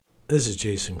This is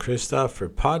Jason Christoff for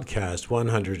podcast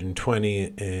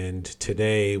 120, and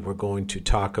today we're going to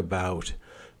talk about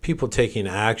people taking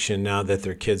action now that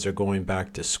their kids are going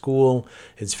back to school.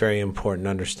 It's very important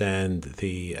to understand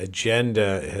the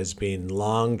agenda has been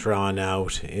long drawn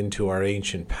out into our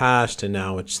ancient past, and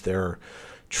now it's their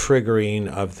triggering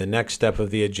of the next step of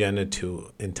the agenda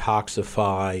to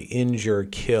intoxify, injure,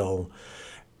 kill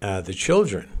the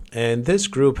children. And this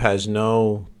group has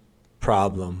no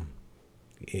problem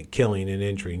killing and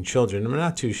injuring children. I'm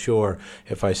not too sure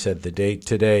if I said the date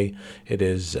today. It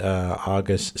is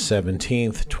August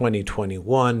 17th,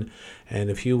 2021. And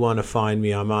if you want to find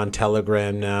me, I'm on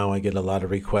Telegram now. I get a lot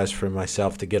of requests for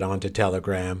myself to get onto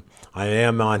Telegram. I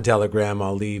am on Telegram.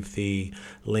 I'll leave the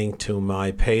link to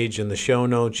my page in the show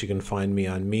notes. You can find me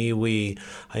on MeWe.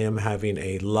 I am having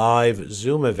a live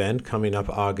Zoom event coming up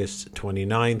August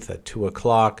 29th at 2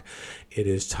 o'clock. It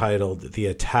is titled The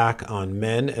Attack on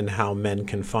Men and How Men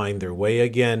Can Find Their Way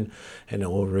Again, and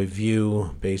it will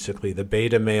review basically the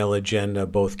beta male agenda,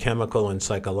 both chemical and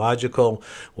psychological,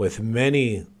 with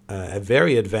many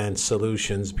very advanced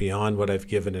solutions beyond what I've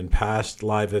given in past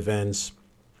live events.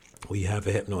 We have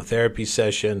a hypnotherapy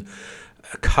session,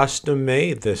 custom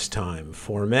made this time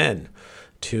for men,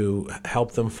 to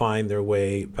help them find their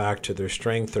way back to their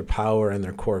strength, their power, and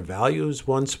their core values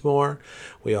once more.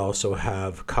 We also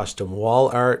have custom wall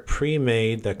art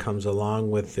pre-made that comes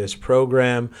along with this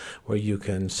program, where you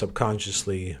can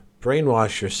subconsciously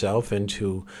brainwash yourself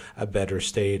into a better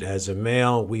state as a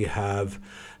male. We have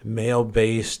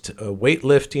male-based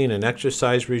weightlifting and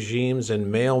exercise regimes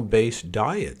and male-based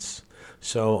diets.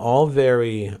 So all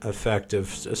very effective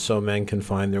so men can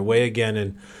find their way again.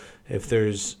 And if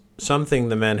there's something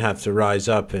the men have to rise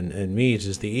up and meet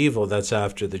is the evil that's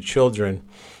after the children.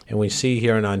 And we see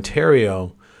here in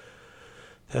Ontario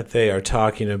that they are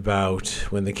talking about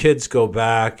when the kids go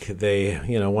back, they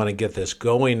want to get this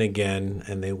going again,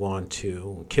 and they want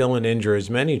to kill and injure as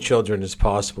many children as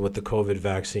possible with the COVID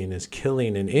vaccine, is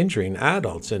killing and injuring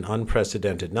adults in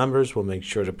unprecedented numbers. We'll make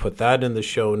sure to put that in the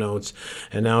show notes.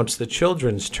 And now it's the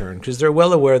children's turn, because they're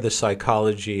well aware of the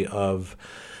psychology of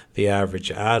the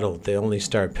average adult. They only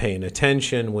start paying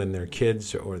attention when their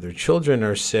kids or their children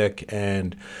are sick,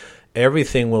 and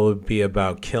everything will be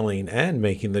about killing and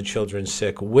making the children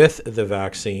sick with the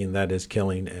vaccine that is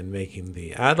killing and making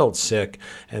the adults sick,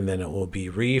 and then it will be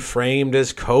reframed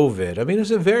as COVID. I mean,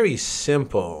 it's a very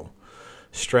simple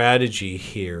strategy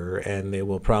here, and they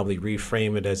will probably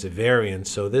reframe it as a variant.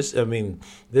 So this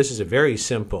is a very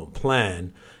simple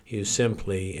plan. You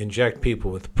simply inject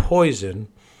people with poison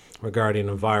regarding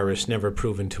a virus never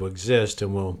proven to exist,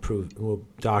 and we'll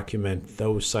document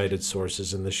those cited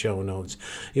sources in the show notes.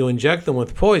 You inject them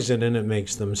with poison and it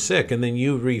makes them sick, and then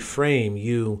you reframe,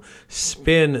 you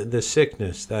spin the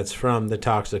sickness that's from the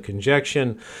toxic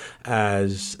injection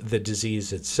as the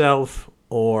disease itself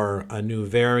or a new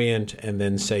variant, and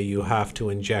then say you have to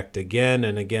inject again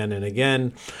and again and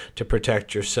again to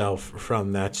protect yourself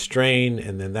from that strain,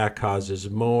 and then that causes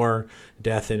more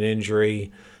death and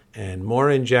injury. And more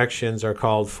injections are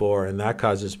called for, and that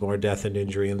causes more death and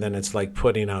injury. And then it's like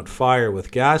putting out fire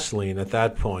with gasoline at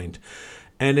that point.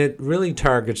 And it really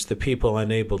targets the people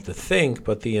unable to think,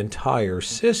 but the entire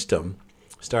system,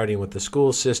 starting with the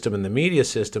school system and the media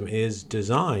system, is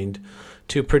designed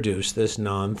to produce this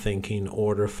non-thinking,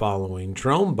 order-following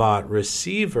drone bot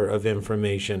receiver of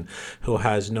information who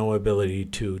has no ability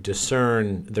to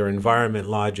discern their environment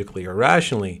logically or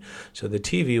rationally. So the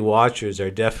TV watchers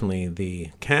are definitely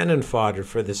the cannon fodder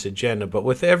for this agenda. But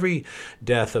with every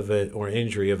death of it or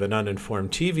injury of an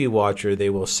uninformed TV watcher, they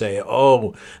will say,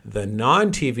 oh, the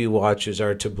non-TV watchers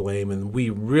are to blame, and we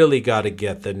really got to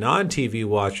get the non-TV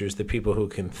watchers, the people who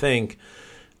can think,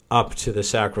 up to the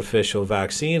sacrificial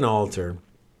vaccine altar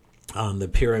on the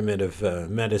pyramid of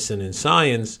medicine and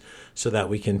science, so that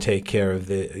we can take care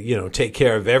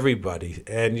of everybody.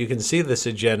 And you can see this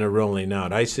agenda rolling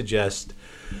out. I suggest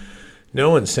no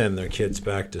one send their kids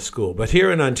back to school. But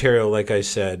here in Ontario, like I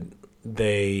said,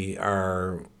 they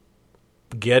are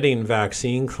getting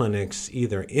vaccine clinics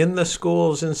either in the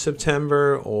schools in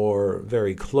September or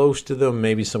very close to them,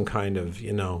 maybe some kind of,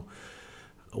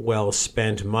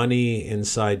 well-spent money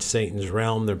inside Satan's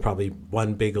realm. They're probably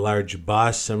one big large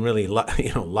bus, some really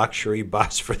luxury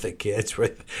bus for the kids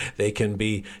where they can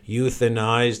be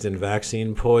euthanized and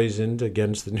vaccine poisoned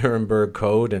against the Nuremberg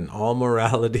Code and all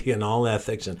morality and all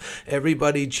ethics, and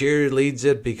everybody cheerleads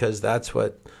it because that's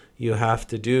what you have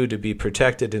to do to be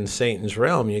protected in Satan's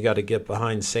realm. You got to get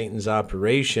behind Satan's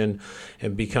operation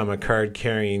and become a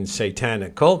card-carrying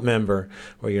satanic cult member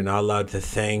where you're not allowed to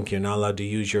think, you're not allowed to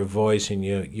use your voice, and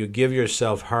you give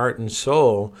yourself heart and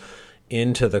soul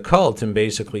into the cult and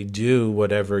basically do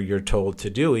whatever you're told to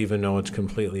do, even though it's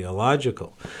completely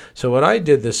illogical. So what I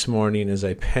did this morning is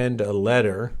I penned a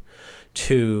letter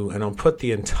and I'll put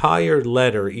the entire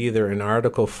letter either in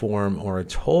article form or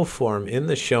its whole form in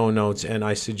the show notes, and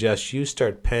I suggest you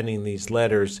start penning these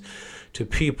letters to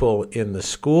people in the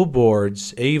school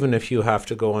boards, even if you have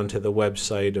to go onto the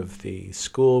website of the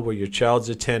school where your child's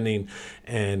attending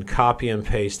and copy and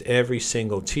paste every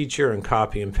single teacher and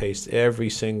copy and paste every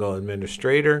single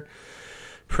administrator,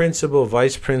 principal,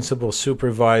 vice principal,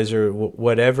 supervisor,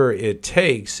 whatever it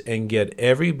takes, and get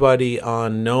everybody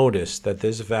on notice that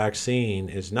this vaccine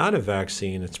is not a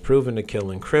vaccine. It's proven to kill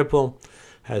and cripple,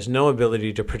 has no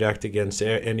ability to protect against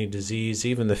any disease,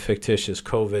 even the fictitious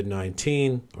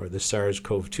COVID-19 or the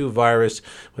SARS-CoV-2 virus,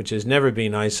 which has never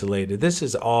been isolated. This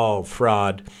is all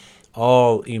fraud,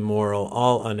 all immoral,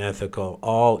 all unethical,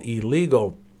 all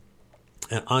illegal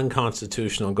and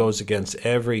unconstitutional, goes against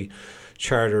every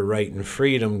charter, right, and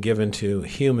freedom given to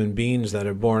human beings that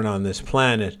are born on this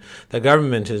planet. The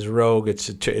government is rogue. It's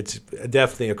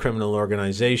definitely a criminal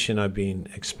organization. I've been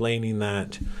explaining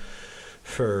that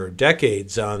for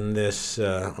decades on this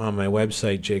on my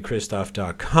website,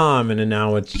 jchristoff.com, and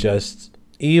now it's just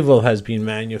evil has been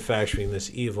manufacturing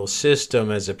this evil system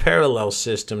as a parallel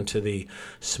system to the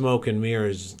smoke and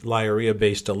mirrors,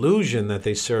 liaria-based illusion that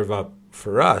they serve up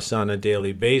for us on a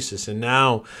daily basis. And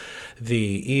now the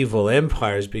evil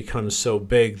empires become so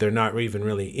big, they're not even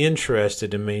really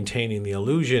interested in maintaining the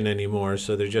illusion anymore.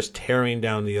 So they're just tearing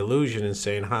down the illusion and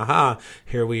saying, haha,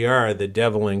 here we are, the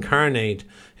devil incarnate,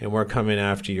 and we're coming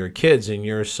after your kids, and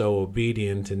you're so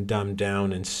obedient and dumbed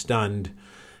down and stunned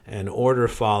and order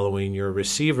following. You're a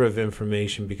receiver of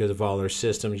information because of all our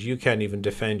systems. You can't even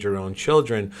defend your own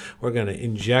children. We're going to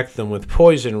inject them with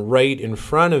poison right in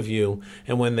front of you,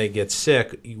 and when they get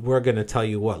sick, we're going to tell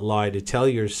you what lie to tell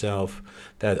yourself,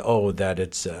 that that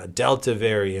it's a Delta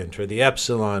variant or the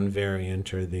Epsilon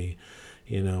variant or the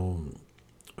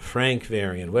Frank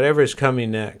variant, whatever is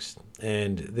coming next.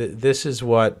 And this is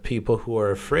what people who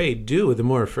are afraid do. The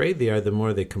more afraid they are, the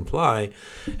more they comply.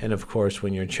 And of course,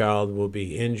 when your child will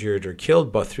be injured or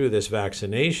killed through this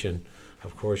vaccination,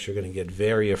 of course, you're going to get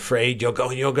very afraid. You're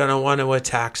going to want to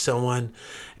attack someone.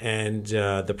 And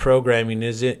the programming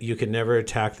is you can never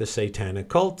attack the satanic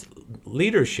cult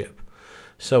leadership.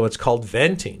 So it's called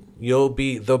venting. They'll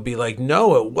be like,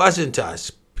 no, it wasn't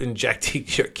us injecting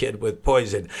your kid with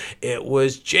poison. It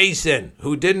was Jason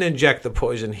who didn't inject the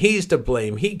poison. He's to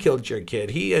blame. He killed your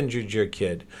kid. He injured your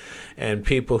kid. And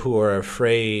people who are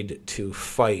afraid to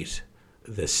fight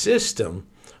the system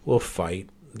will fight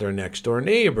their next door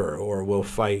neighbor or will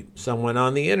fight someone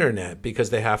on the internet because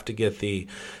they have to get the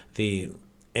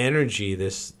energy,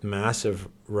 this massive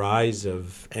rise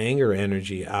of anger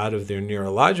energy out of their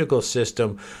neurological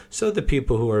system. So the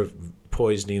people who are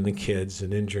poisoning the kids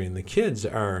and injuring the kids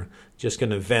are just going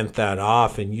to vent that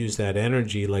off and use that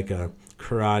energy like a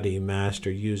karate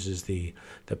master uses the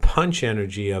punch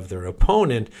energy of their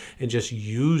opponent and just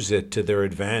use it to their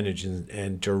advantage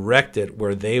and direct it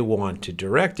where they want to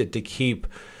direct it to keep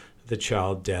the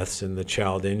child deaths and the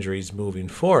child injuries moving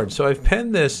forward. So I've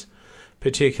penned this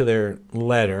particular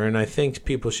letter, and I think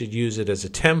people should use it as a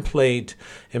template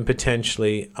and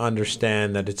potentially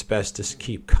understand that it's best to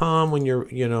keep calm when you're,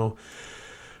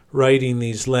 writing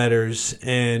these letters.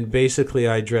 And basically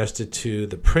I addressed it to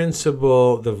the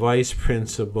principal, the vice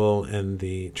principal, and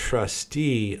the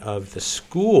trustee of the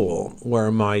school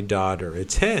where my daughter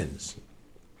attends.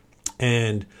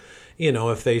 And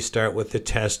if they start with the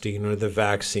testing or the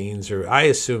vaccines, or I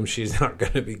assume she's not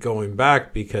going to be going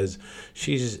back because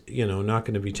she's, not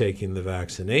going to be taking the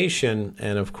vaccination.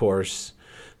 And of course,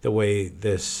 the way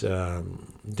this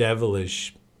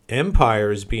devilish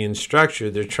empire is being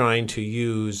structured, they're trying to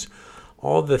use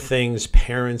all the things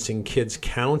parents and kids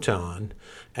count on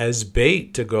as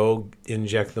bait to go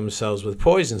inject themselves with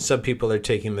poison. Some people are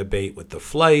taking the bait with the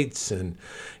flights and,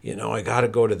 I got to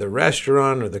go to the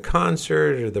restaurant or the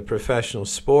concert or the professional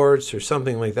sports or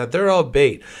something like that. They're all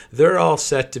bait. They're all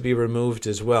set to be removed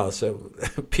as well. So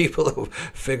people who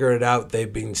figure it out,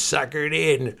 they've been suckered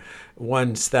in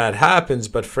once that happens.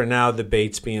 But for now, the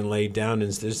bait's being laid down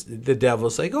and the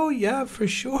devil's like, oh, yeah, for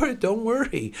sure. Don't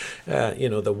worry.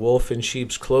 The wolf in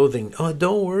sheep's clothing. Oh,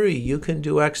 don't worry. You can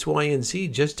do X, Y, and Z.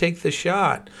 Just take the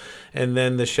shot. And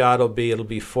then the shot it'll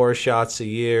be 4 shots a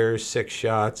year, 6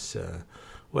 shots,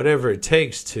 whatever it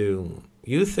takes to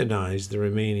euthanize the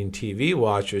remaining TV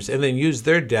watchers and then use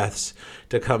their deaths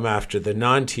to come after the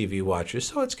non-TV watchers.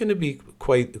 So it's going to be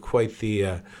quite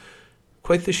the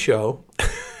show.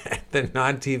 The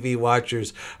non-TV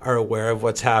watchers are aware of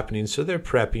what's happening, so they're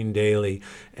prepping daily.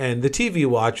 And the TV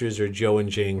watchers are Joe and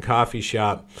Jane Coffee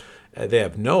Shop. They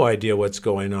have no idea what's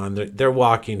going on. They're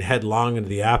walking headlong into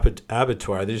the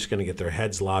abattoir. They're just going to get their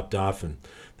heads lopped off, and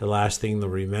the last thing they'll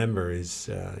remember is,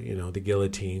 the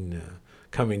guillotine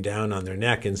coming down on their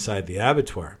neck inside the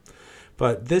abattoir.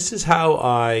 But this is how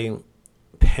I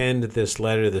penned this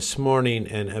letter this morning,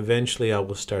 and eventually I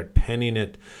will start penning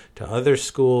it to other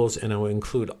schools, and I will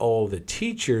include all the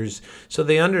teachers so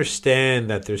they understand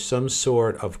that there's some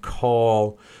sort of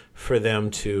call for them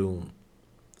to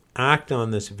act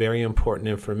on this very important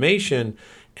information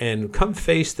and come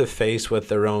face to face with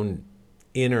their own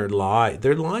inner lie.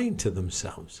 They're lying to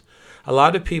themselves. A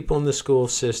lot of people in the school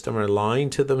system are lying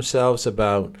to themselves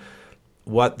about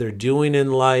what they're doing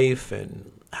in life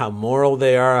and how moral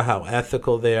they are, how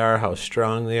ethical they are, how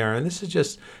strong they are. And this is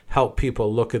just help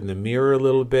people look in the mirror a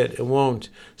little bit. It won't.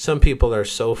 Some people are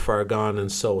so far gone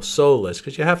and so soulless,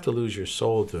 because you have to lose your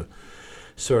soul to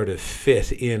sort of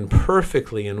fit in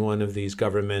perfectly in one of these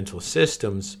governmental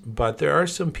systems. But there are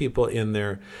some people in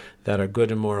there that are good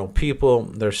and moral people.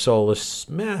 Their soul is,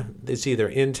 it's either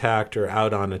intact or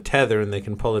out on a tether, and they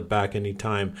can pull it back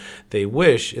anytime they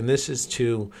wish. And this is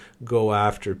to go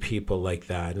after people like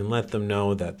that and let them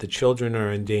know that the children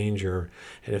are in danger.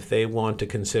 And if they want to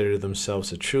consider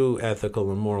themselves a true ethical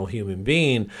and moral human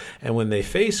being, and when they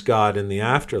face God in the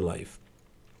afterlife,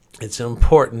 it's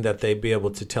important that they be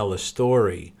able to tell a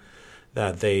story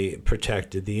that they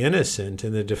protected the innocent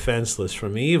and the defenseless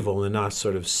from evil, and not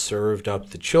sort of served up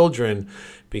the children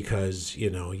because,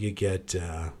 you get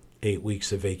 8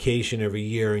 weeks of vacation every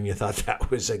year and you thought that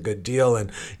was a good deal.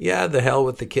 And yeah, the hell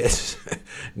with the kids.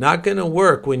 Not going to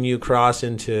work when you cross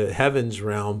into heaven's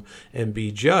realm and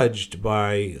be judged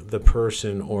by the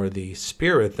person or the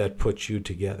spirit that puts you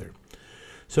together.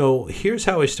 So here's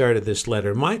how I started this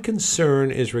letter. My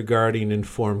concern is regarding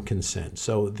informed consent.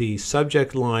 So the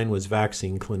subject line was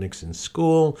vaccine clinics in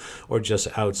school or just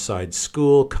outside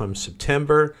school come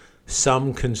September.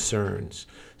 Some concerns.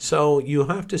 So you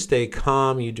have to stay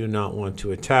calm. You do not want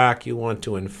to attack. You want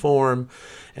to inform.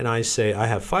 And I say, I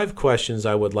have 5 questions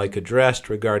I would like addressed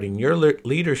regarding your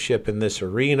leadership in this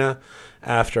arena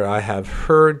after I have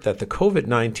heard that the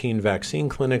COVID-19 vaccine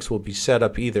clinics will be set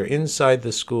up either inside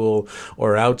the school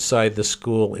or outside the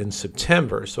school in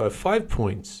September. So I have 5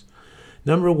 points.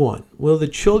 Number 1, will the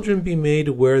children be made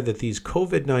aware that these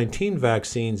COVID-19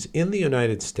 vaccines in the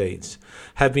United States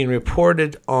have been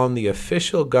reported on the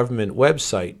official government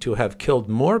website to have killed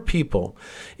more people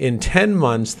in 10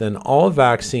 months than all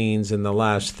vaccines in the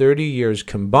last 30 years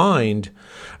combined,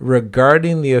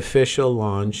 regarding the official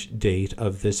launch date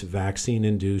of this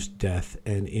vaccine-induced death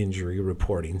and injury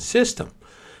reporting system?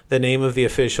 The name of the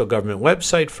official government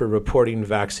website for reporting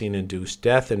vaccine-induced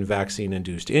death and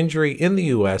vaccine-induced injury in the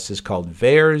U.S. is called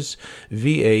VAERS,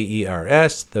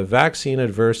 V-A-E-R-S, the Vaccine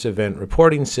Adverse Event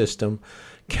Reporting System.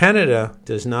 Canada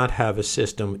does not have a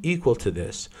system equal to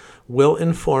this. Will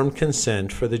informed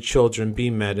consent for the children be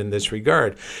met in this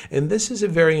regard? And this is a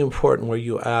very important where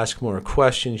you ask more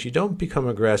questions. You don't become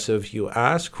aggressive. You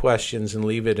ask questions and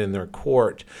leave it in their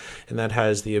court. And that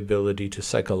has the ability to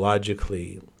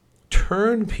psychologically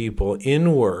turn people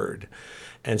inward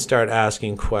and start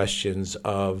asking questions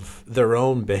of their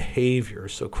own behavior.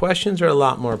 So questions are a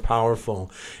lot more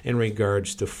powerful in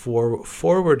regards to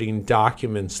forwarding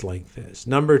documents like this.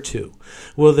 Number 2,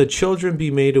 will the children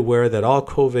be made aware that all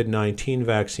COVID-19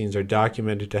 vaccines are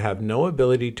documented to have no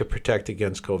ability to protect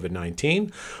against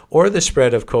COVID-19 or the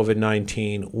spread of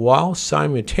COVID-19, while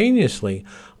simultaneously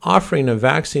offering a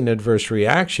vaccine adverse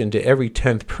reaction to every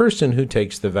 10th person who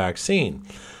takes the vaccine?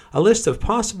 A list of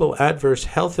possible adverse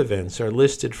health events are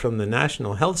listed from the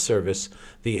National Health Service,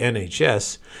 the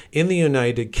NHS, in the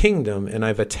United Kingdom, and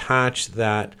I've attached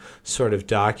that sort of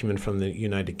document from the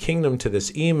United Kingdom to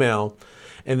this email,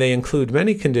 and they include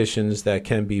many conditions that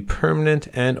can be permanent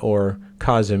and or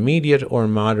cause immediate or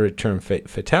moderate term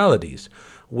fatalities.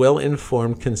 Will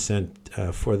informed consent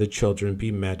for the children be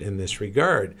met in this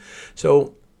regard?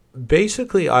 So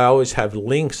basically, I always have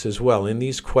links as well. In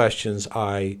these questions,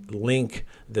 I link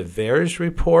the VAERS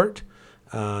report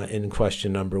in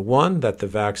question number 1, that the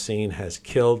vaccine has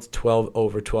killed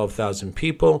over 12,000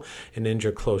 people and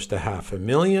injured close to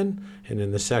 500,000. And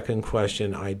in the second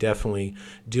question, I definitely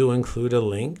do include a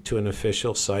link to an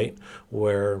official site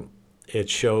where it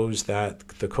shows that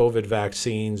the COVID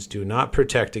vaccines do not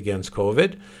protect against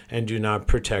COVID and do not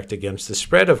protect against the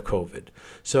spread of COVID.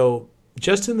 So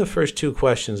just in the first 2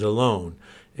 questions alone,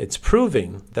 it's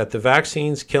proving that the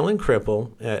vaccines kill and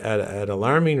cripple at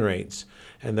alarming rates,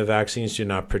 and the vaccines do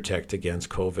not protect against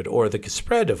COVID or the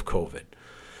spread of COVID.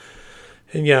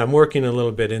 And yeah, I'm working a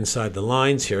little bit inside the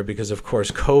lines here because, of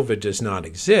course, COVID does not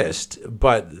exist.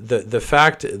 But the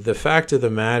fact of the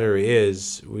matter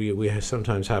is, we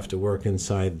sometimes have to work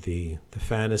inside the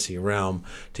fantasy realm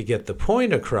to get the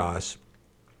point across.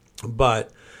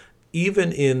 But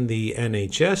even in the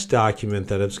NHS document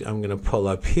that I'm going to pull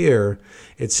up here,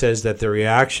 it says that the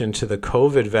reaction to the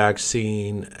COVID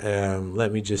vaccine,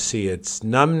 let me just see, it's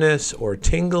numbness or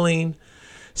tingling,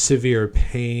 severe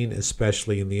pain,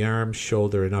 especially in the arms,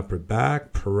 shoulder, and upper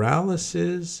back,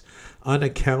 paralysis,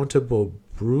 unaccountable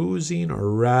bruising or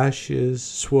rashes,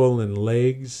 swollen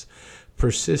legs,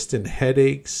 persistent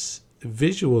headaches,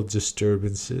 visual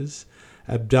disturbances,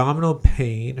 abdominal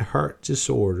pain, heart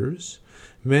disorders,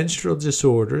 menstrual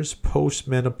disorders,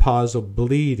 postmenopausal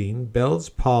bleeding, Bell's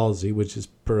palsy, which is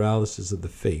paralysis of the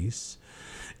face,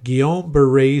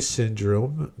 Guillain-Barré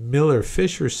syndrome,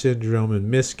 Miller-Fisher syndrome, and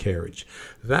miscarriage.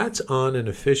 That's on an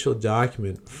official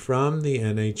document from the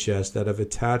NHS that I've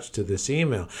attached to this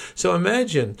email. So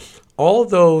imagine all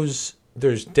those,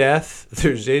 there's death,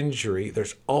 there's injury,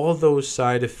 there's all those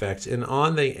side effects. And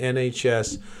on the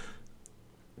NHS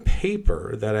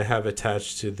paper that I have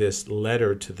attached to this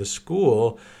letter to the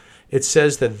school, it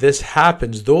says that this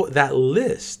happens, though that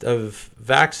list of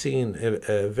vaccine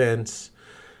events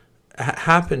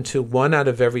happened to 1 out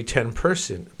of every 10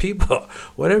 people.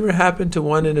 Whatever happened to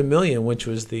 1 in a million, which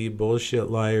was the bullshit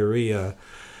liarrhea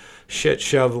shit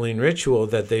shoveling ritual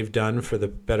that they've done for the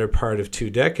better part of 2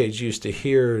 decades. You used to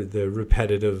hear the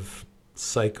repetitive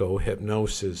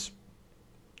psycho-hypnosis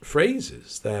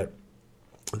phrases that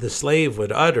the slave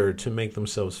would utter to make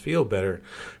themselves feel better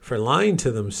for lying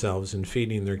to themselves and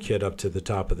feeding their kid up to the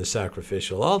top of the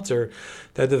sacrificial altar,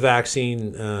 that the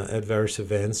vaccine adverse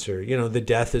events, or, the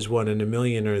death is 1 in a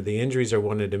million, or the injuries are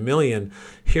 1 in a million.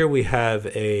 Here we have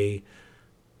a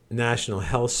National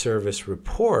Health Service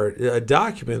report, a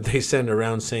document they send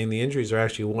around saying the injuries are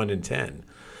actually 1 in 10.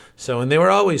 So, and they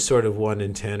were always sort of 1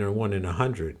 in 10 or 1 in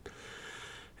 100.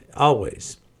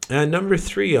 Always. And number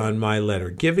 3 on my letter,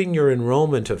 giving your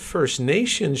enrollment of First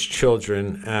Nations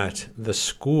children at the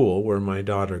school where my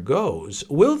daughter goes,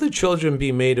 will the children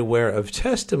be made aware of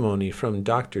testimony from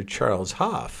Dr. Charles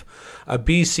Hoff, a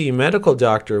BC medical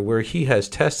doctor, where he has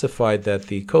testified that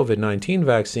the COVID-19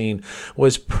 vaccine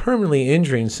was permanently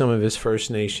injuring some of his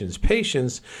First Nations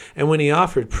patients, and when he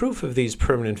offered proof of these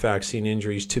permanent vaccine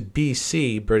injuries to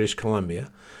BC, British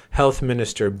Columbia, Health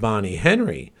Minister Bonnie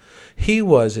Henry, he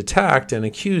was attacked and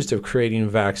accused of creating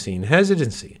vaccine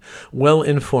hesitancy.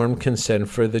 Well-informed consent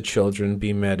for the children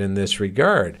be met in this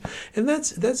regard. And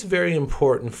that's very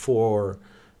important for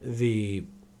the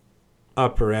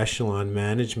upper echelon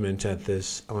management at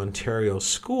this Ontario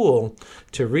school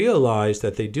to realize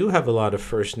that they do have a lot of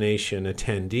First Nation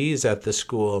attendees at the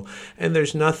school, and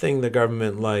there's nothing the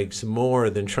government likes more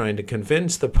than trying to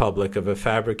convince the public of a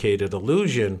fabricated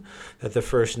illusion that the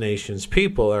First Nations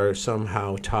people are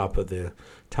somehow top of the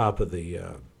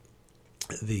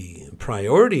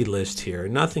priority list here.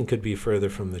 Nothing could be further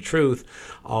from the truth.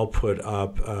 I'll put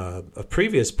up a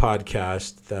previous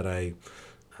podcast that I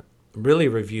really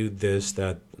reviewed this,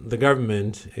 that the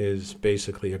government is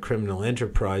basically a criminal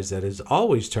enterprise that has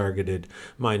always targeted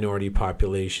minority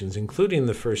populations, including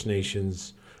the First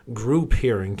Nations group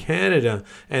here in Canada,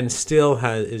 and still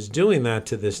is doing that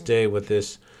to this day with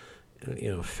this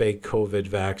fake COVID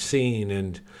vaccine.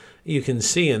 And you can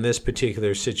see in this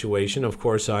particular situation, of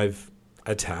course, I've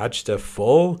attached a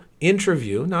full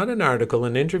interview, not an article,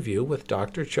 an interview with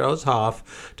Dr. Charles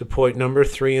Hoff to point number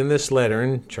 3 in this letter.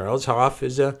 And Charles Hoff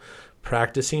is a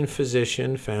practicing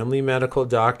physician, family medical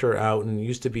doctor out in,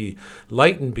 used to be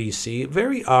Lytton, BC.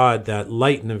 Very odd that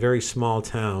Lytton, a very small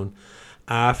town,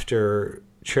 after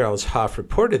Charles Hoff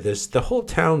reported this, the whole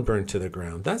town burned to the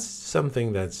ground. That's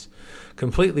something that's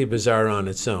completely bizarre on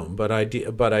its own, but I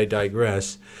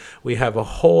digress. We have a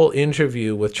whole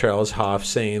interview with Charles Hoff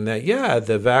saying that,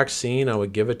 the vaccine, I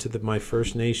would give it to my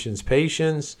First Nations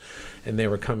patients, and they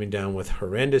were coming down with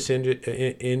horrendous injuries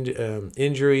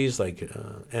like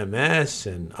MS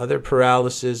and other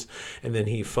paralysis. And then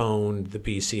he phoned the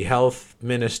BC health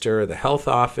minister, the health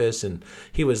office, and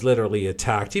he was literally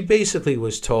attacked. He basically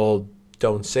was told,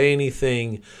 don't say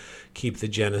anything, keep the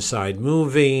genocide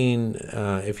moving.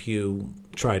 If you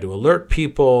try to alert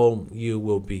people, you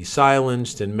will be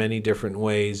silenced in many different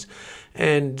ways.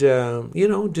 And, are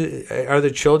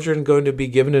the children going to be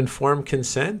given informed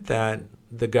consent that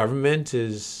the government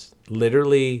is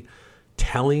literally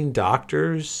telling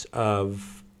doctors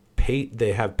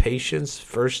they have patients,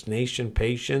 First Nation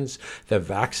patients, the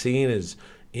vaccine is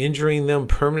injuring them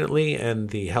permanently and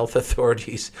the health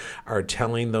authorities are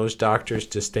telling those doctors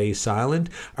to stay silent?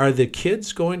 Are the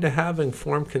kids going to have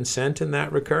informed consent in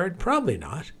that regard? Probably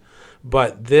not.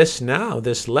 But this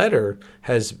letter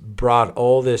has brought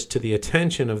all this to the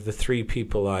attention of the three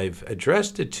people I've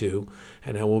addressed it to,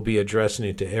 and I will be addressing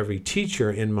it to every teacher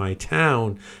in my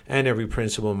town and every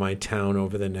principal in my town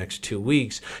over the next 2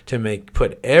 weeks to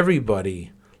put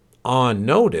everybody on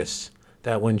notice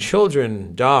that when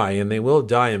children die, and they will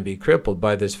die and be crippled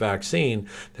by this vaccine,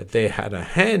 that they had a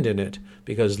hand in it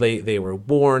because they were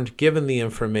warned, given the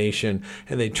information,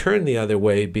 and they turned the other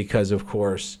way because, of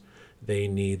course, they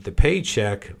need the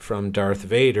paycheck from Darth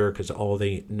Vader because all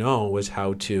they know is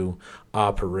how to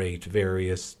operate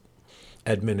various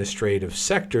administrative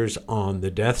sectors on the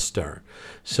Death Star.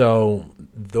 So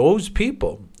those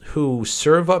people who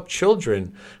serve up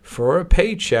children for a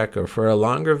paycheck or for a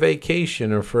longer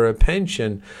vacation or for a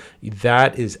pension,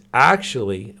 that is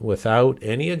actually, without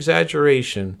any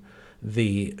exaggeration,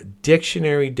 the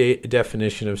dictionary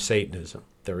definition of Satanism.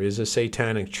 There is a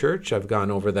satanic church. I've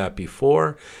gone over that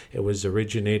before. It was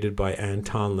originated by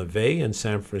Anton LaVey in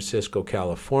San Francisco,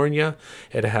 California.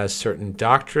 It has certain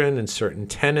doctrine and certain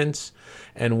tenets.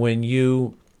 And when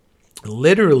you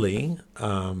literally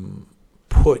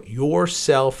put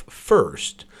yourself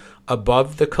first,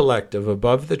 above the collective,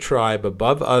 above the tribe,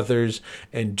 above others,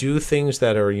 and do things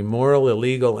that are immoral,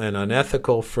 illegal, and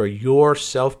unethical for your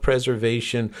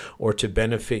self-preservation or to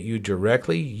benefit you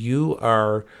directly, you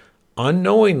are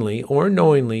unknowingly or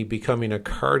knowingly becoming a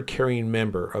card-carrying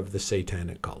member of the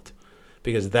satanic cult.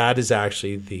 Because that is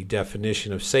actually the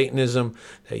definition of Satanism,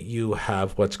 that you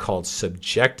have what's called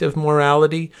subjective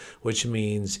morality, which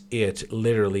means it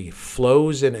literally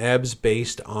flows and ebbs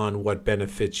based on what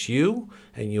benefits you,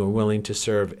 and you are willing to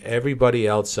serve everybody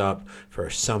else up for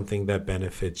something that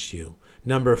benefits you.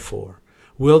 Number 4.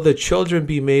 Will the children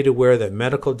be made aware that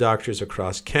medical doctors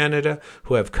across Canada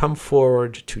who have come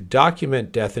forward to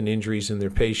document death and injuries in their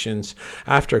patients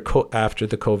after the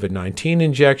COVID-19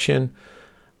 injection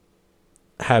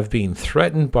have been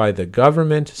threatened by the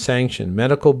government-sanctioned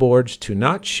medical boards to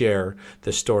not share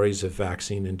the stories of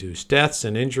vaccine-induced deaths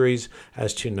and injuries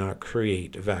as to not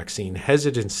create vaccine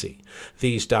hesitancy?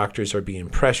 These doctors are being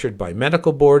pressured by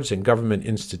medical boards and government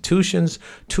institutions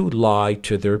to lie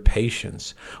to their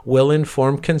patients. Will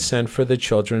informed consent for the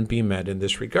children be met in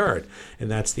this regard? And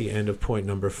that's the end of point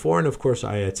number 4. And of course,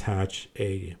 I attach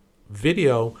a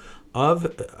video of,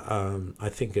 I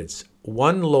think it's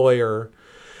 1 lawyer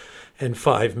and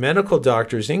 5 medical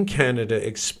doctors in Canada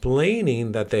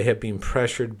explaining that they have been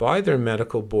pressured by their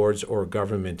medical boards or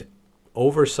government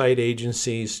oversight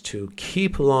agencies to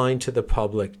keep lying to the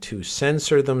public, to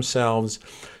censor themselves,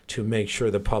 to make sure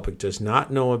the public does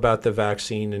not know about the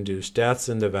vaccine-induced deaths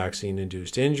and the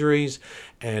vaccine-induced injuries,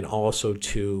 and also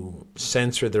to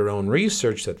censor their own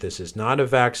research that this is not a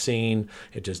vaccine,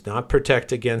 it does not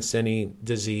protect against any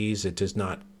disease, it does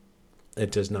not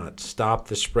stop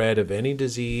the spread of any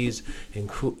disease,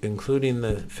 including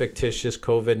the fictitious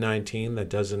COVID-19 that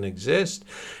doesn't exist.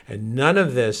 And none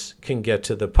of this can get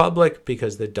to the public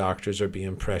because the doctors are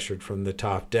being pressured from the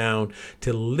top down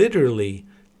to literally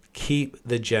keep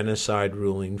the genocide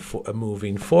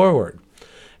moving forward.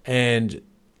 And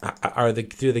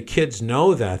do the kids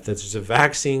know that there's a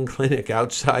vaccine clinic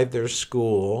outside their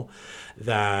school,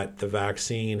 that the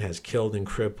vaccine has killed and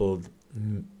crippled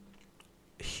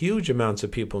huge amounts of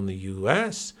people in the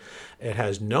U.S. It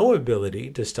has no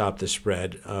ability to stop the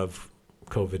spread of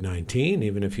COVID-19,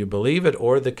 even if you believe it,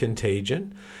 or the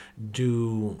contagion.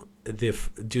 Do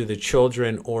the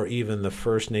children or even the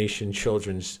First Nation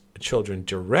children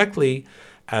directly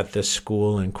at the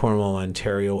school in Cornwall,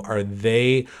 Ontario, are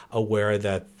they aware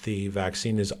that the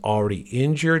vaccine is already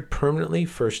injured permanently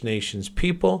First Nations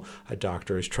people? A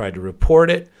doctor has tried to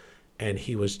report it, and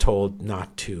he was told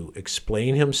not to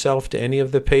explain himself to any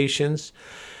of the patients.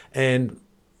 And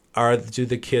do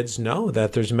the kids know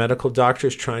that there's medical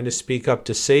doctors trying to speak up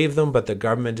to save them, but the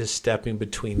government is stepping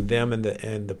between them and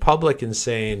the public and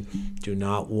saying, do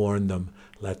not warn them,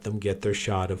 let them get their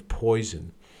shot of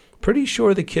poison? Pretty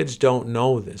sure the kids don't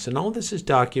know this, and all this is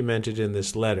documented in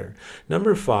this letter.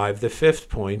 Number 5, the 5th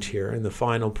point here, and the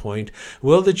final point,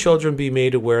 will the children be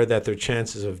made aware that their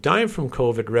chances of dying from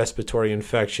COVID respiratory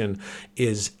infection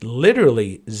is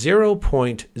literally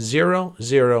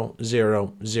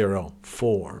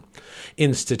 0.00004?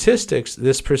 In statistics,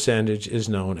 this percentage is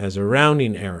known as a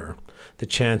rounding error. The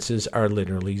chances are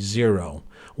literally 0.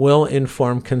 Will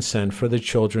informed consent for the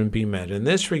children be met in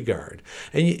this regard?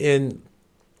 And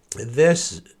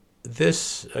this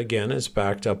again is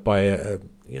backed up by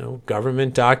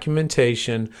government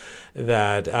documentation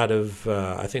that out of,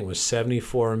 I think it was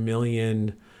 74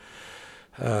 million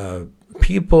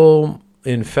people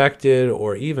infected,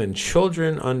 or even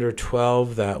children under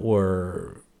 12 that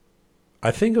were,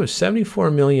 I think it was 74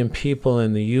 million people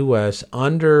in the U.S.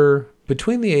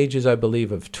 between the ages, I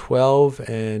believe, of 12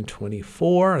 and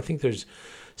 24. I think there's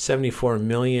 74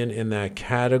 million in that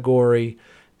category,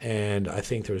 and I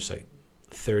think there was like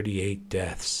 38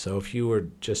 deaths. So if you were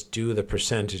just do the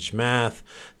percentage math,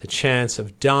 the chance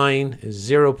of dying is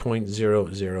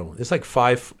 0.00. It's like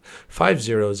five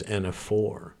zeros and a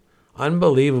 4.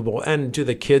 Unbelievable. And do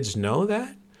the kids know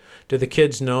that? Do the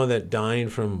kids know that dying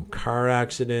from car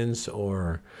accidents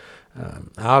or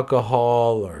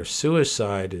alcohol or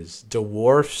suicide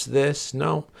dwarfs this?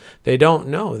 No, they don't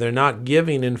know. They're not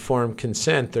giving informed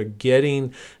consent. They're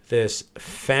getting this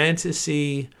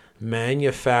fantasy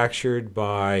manufactured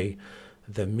by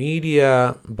the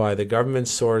media, by the government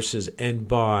sources, and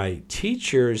by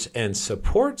teachers and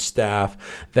support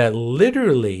staff that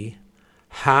literally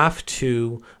have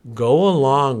to go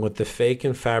along with the fake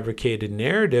and fabricated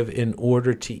narrative in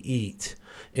order to eat,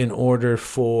 in order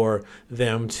for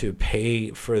them to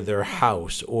pay for their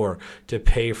house or to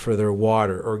pay for their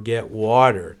water or get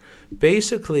water.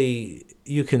 Basically,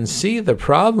 you can see the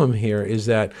problem here is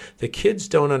that the kids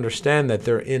don't understand that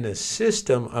they're in a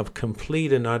system of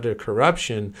complete and utter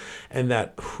corruption, and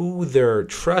that who they're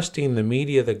trusting, the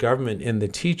media, the government, and the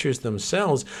teachers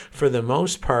themselves, for the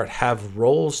most part, have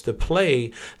roles to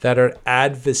play that are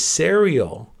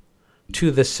adversarial to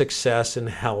the success and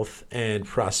health and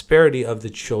prosperity of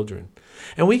the children.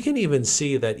 And we can even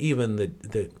see that even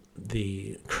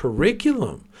the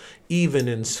curriculum, even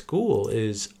in school,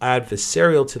 is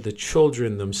adversarial to the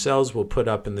children themselves. We'll put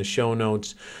up in the show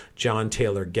notes John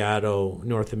Taylor Gatto,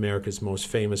 North America's most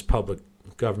famous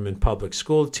government public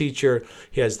school teacher.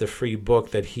 He has the free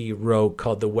book that he wrote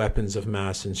called The Weapons of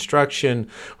Mass Instruction,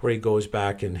 where he goes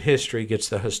back in history, gets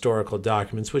the historical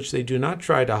documents, which they do not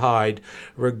try to hide,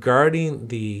 regarding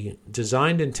the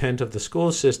designed intent of the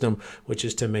school system, which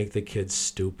is to make the kids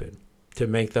stupid, to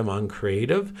make them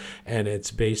uncreative. And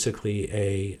it's basically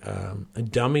a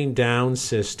dumbing down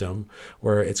system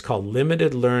where it's called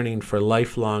limited learning for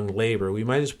lifelong labor. We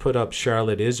might just put up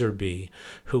Charlotte Iserby,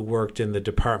 who worked in the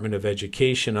Department of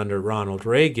Education under Ronald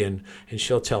Reagan, and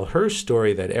she'll tell her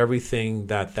story that everything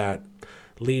that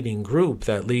leading group,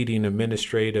 that leading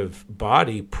administrative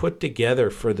body put together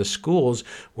for the schools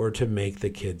were to make the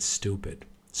kids stupid,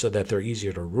 so that they're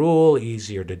easier to rule,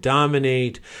 easier to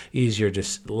dominate, easier to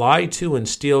lie to and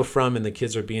steal from, and the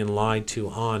kids are being lied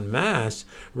to en masse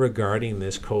regarding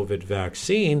this COVID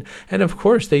vaccine. And of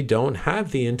course, they don't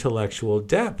have the intellectual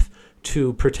depth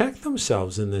to protect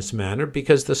themselves in this manner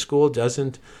because the school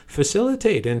doesn't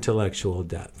facilitate intellectual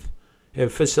depth.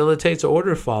 It facilitates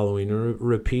order following or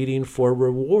repeating for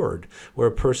reward, where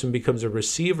a person becomes a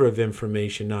receiver of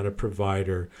information, not a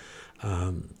provider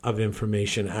of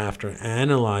information after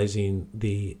analyzing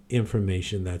the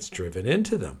information that's driven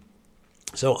into them.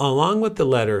 So along with the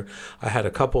letter, I had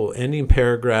a couple ending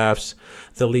paragraphs.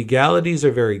 The legalities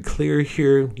are very clear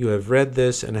here. You have read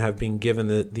this and have been given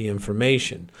the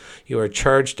information. You are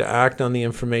charged to act on the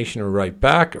information or write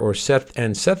back or set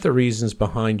the reasons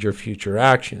behind your future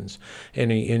actions.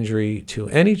 Any injury to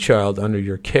any child under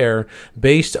your care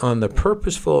based on the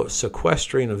purposeful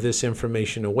sequestering of this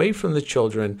information away from the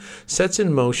children sets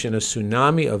in motion a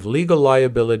tsunami of legal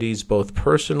liabilities, both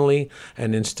personally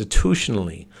and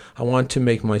institutionally. I want to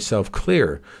make myself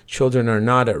clear. Children are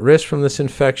not at risk from this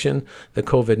infection. The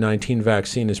COVID-19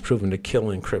 vaccine is proven to kill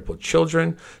and cripple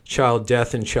children. Child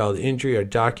death and child injury are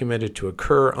documented to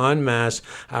occur en masse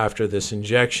after this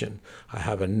injection. I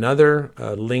have another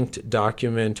linked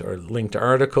document or linked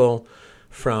article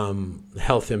from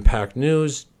Health Impact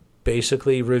News,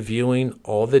 basically reviewing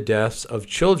all the deaths of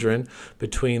children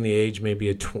between the age maybe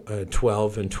of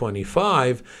 12 and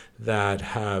 25 that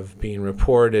have been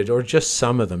reported, or just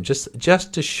some of them,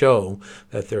 just to show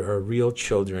that there are real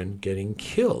children getting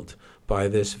killed by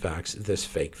this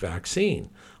fake vaccine.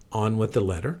 On with the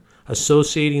letter.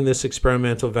 Associating this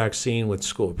experimental vaccine with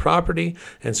school property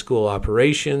and school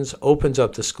operations opens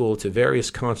up the school to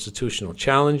various constitutional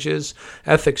challenges,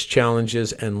 ethics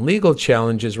challenges, and legal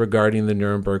challenges regarding the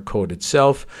Nuremberg Code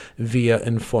itself via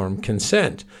informed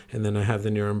consent. And then I have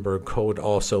the Nuremberg Code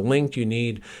also linked. You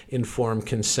need informed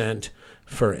consent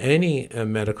for any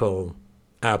medical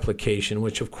application,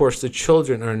 which of course the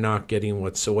children are not getting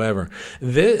whatsoever.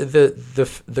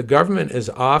 The government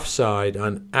is offside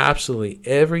on absolutely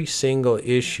every single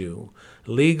issue,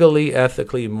 legally,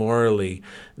 ethically, morally.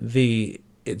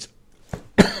 It's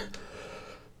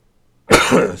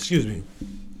excuse me.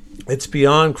 It's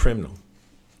beyond criminal.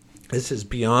 This is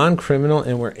beyond criminal,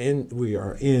 and we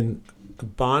are in a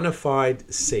bona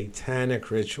fide satanic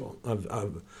ritual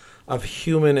of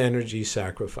human energy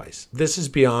sacrifice. This is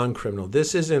beyond criminal.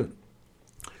 This isn't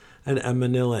a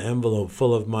manila envelope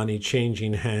full of money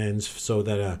changing hands so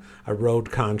that a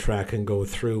road contract can go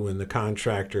through and the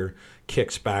contractor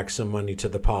kicks back some money to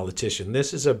the politician.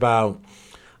 This is about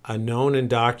a known and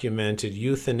documented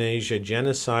euthanasia,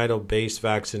 genocidal-based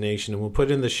vaccination. And we'll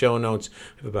put in the show notes,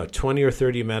 we have about 20 or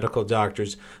 30 medical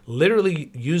doctors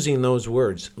literally using those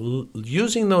words,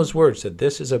 that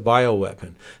this is a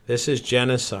bioweapon, this is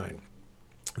genocide,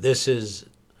 this is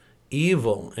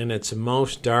evil in its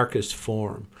most darkest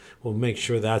form. We'll make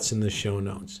sure that's in the show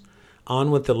notes. On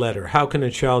with the letter. How can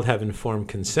a child have informed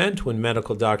consent when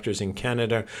medical doctors in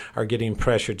Canada are getting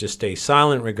pressured to stay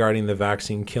silent regarding the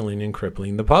vaccine killing and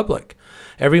crippling the public?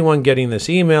 Everyone getting this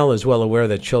email is well aware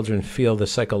that children feel the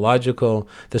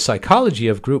psychology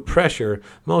of group pressure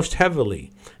most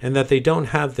heavily, and that they don't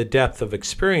have the depth of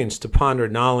experience to ponder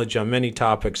knowledge on many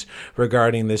topics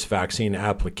regarding this vaccine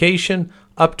application,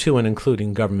 up to and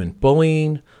including government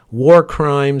bullying, war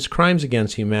crimes, crimes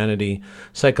against humanity,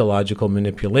 psychological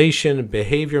manipulation,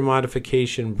 behavior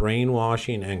modification,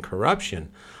 brainwashing, and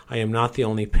corruption. I am not the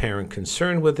only parent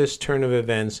concerned with this turn of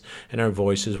events, and our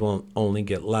voices will only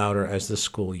get louder as the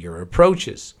school year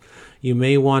approaches. You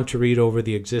may want to read over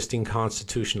the existing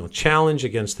constitutional challenge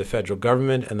against the federal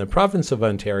government and the province of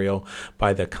Ontario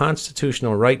by the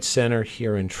Constitutional Rights Centre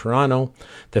here in Toronto.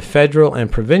 The federal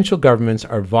and provincial governments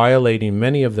are violating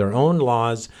many of their own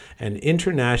laws and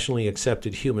internationally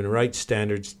accepted human rights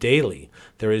standards daily.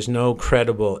 There is no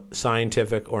credible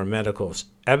scientific or medical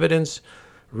evidence,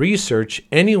 research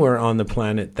anywhere on the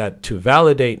planet that to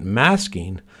validate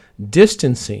masking,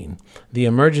 distancing, the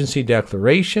emergency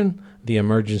declaration, the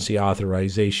emergency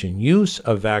authorization use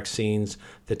of vaccines,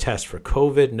 the test for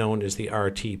COVID, known as the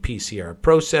RT-PCR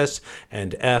process,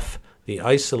 and F, the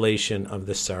isolation of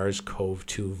the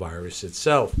SARS-CoV-2 virus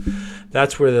itself.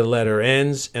 That's where the letter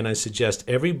ends, and I suggest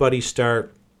everybody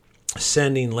start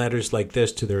sending letters like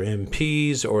this to their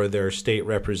MPs or their state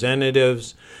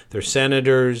representatives, their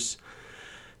senators.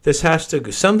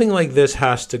 Something like this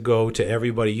has to go to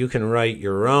everybody. You can write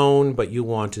your own, but you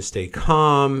want to stay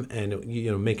calm and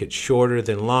make it shorter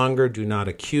than longer. Do not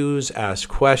accuse, ask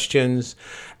questions,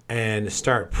 and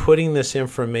start putting this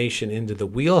information into the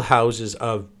wheelhouses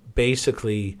of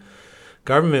basically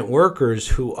government workers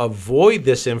who avoid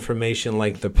this information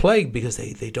like the plague because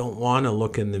they don't want to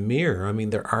look in the mirror. I mean,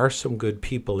 there are some good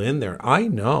people in there. I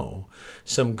know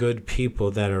some good people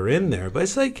that are in there, but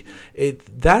it's like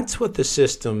that's what the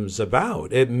system's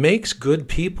about. It makes good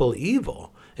people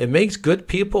evil. It makes good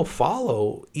people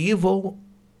follow evil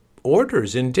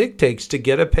orders and dictates to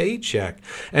get a paycheck.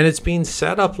 And it's being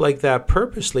set up like that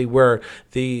purposely, where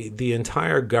the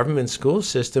entire government school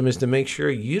system is to make sure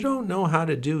you don't know how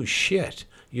to do shit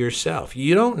yourself.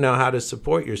 You don't know how to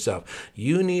support yourself.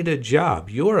 You need a job.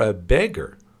 You're a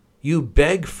beggar. You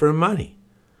beg for money.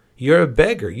 You're a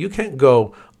beggar. You can't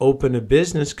go open a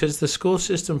business because the school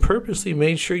system purposely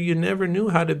made sure you never knew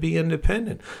how to be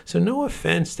independent. So no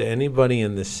offense to anybody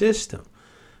in the system,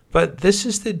 but this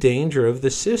is the danger of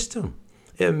the system.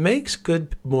 It makes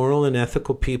good moral and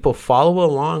ethical people follow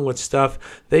along with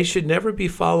stuff they should never be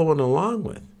following along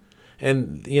with.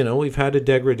 And, we've had a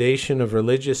degradation of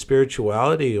religious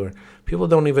spirituality, or people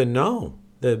don't even know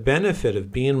the benefit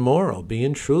of being moral,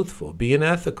 being truthful, being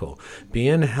ethical,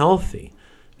 being healthy,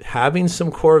 having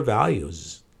some core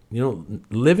values,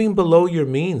 living below your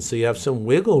means so you have some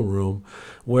wiggle room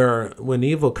where when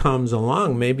evil comes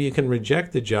along, maybe you can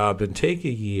reject the job and take a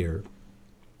year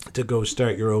to go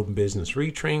start your own business,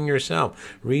 retrain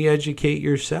yourself, re-educate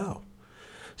yourself.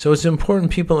 So it's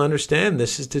important people understand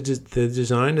this is the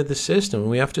design of the system.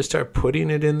 We have to start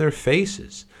putting it in their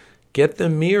faces. Get the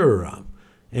mirror up.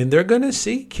 And they're going to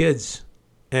see kids,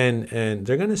 and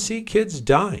they're going to see kids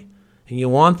die. And you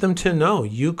want them to know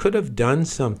you could have done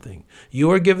something.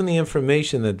 You are given the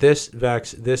information that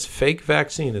this fake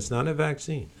vaccine, it's not a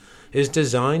vaccine, is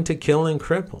designed to kill and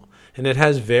cripple. And it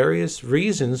has various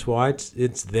reasons why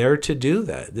it's there to do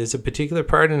that. There's a particular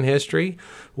part in history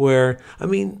where,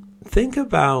 think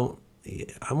about,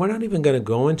 we're not even going to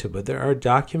go into it, but there are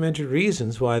documented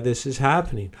reasons why this is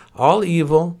happening. All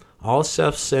evil, all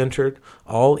self-centered,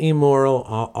 all immoral,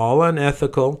 all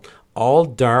unethical, all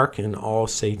dark, and all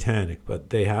satanic. But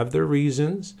they have their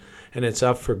reasons, and it's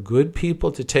up for good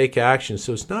people to take action.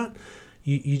 So it's not,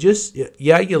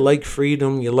 you like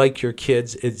freedom, you like your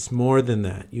kids. It's more than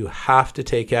that. You have to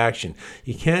take action.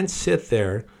 You can't sit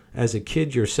there as a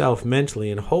kid yourself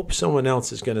mentally and hope someone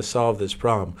else is going to solve this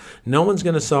problem. No one's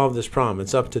going to solve this problem.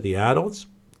 It's up to the adults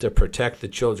to protect the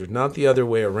children, not the other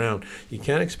way around. You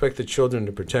can't expect the children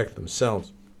to protect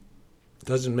themselves. It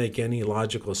doesn't make any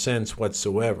logical sense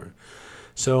whatsoever.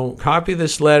 So copy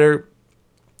this letter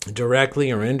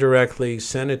directly or indirectly,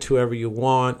 send it to whoever you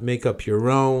want, make up your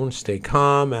own, stay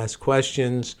calm, ask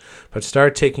questions, but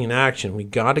start taking action. We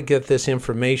got to get this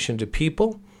information to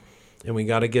people, and we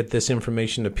got to get this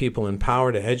information to people in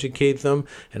power to educate them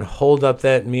and hold up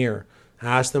that mirror.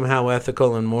 Ask them how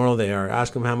ethical and moral they are.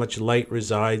 Ask them how much light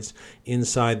resides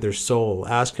inside their soul.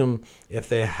 Ask them if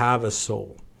they have a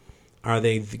soul. Are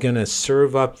they going to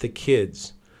serve up the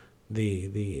kids,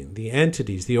 the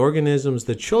entities, the organisms,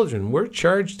 the children? We're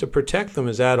charged to protect them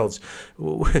as adults.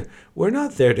 We're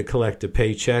not there to collect a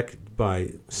paycheck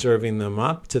by serving them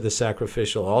up to the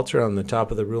sacrificial altar on the top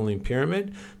of the ruling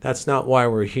pyramid. That's not why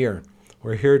we're here.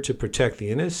 We're here to protect the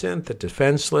innocent, the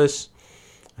defenseless,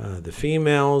 the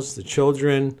females, the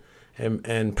children,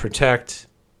 and protect,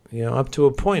 up to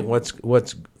a point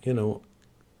what's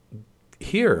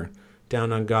here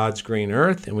down on God's green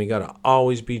earth. And we got to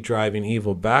always be driving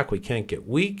evil back. We can't get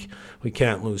weak. We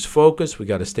can't lose focus. We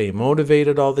got to stay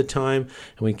motivated all the time.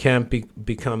 And we can't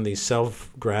become these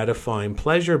self-gratifying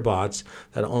pleasure bots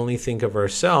that only think of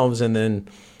ourselves and then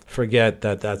forget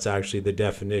that that's actually the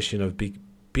definition of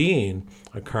being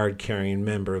a card-carrying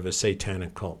member of a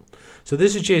satanic cult. So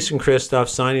this is Jason Christoff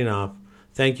signing off.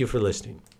 Thank you for listening.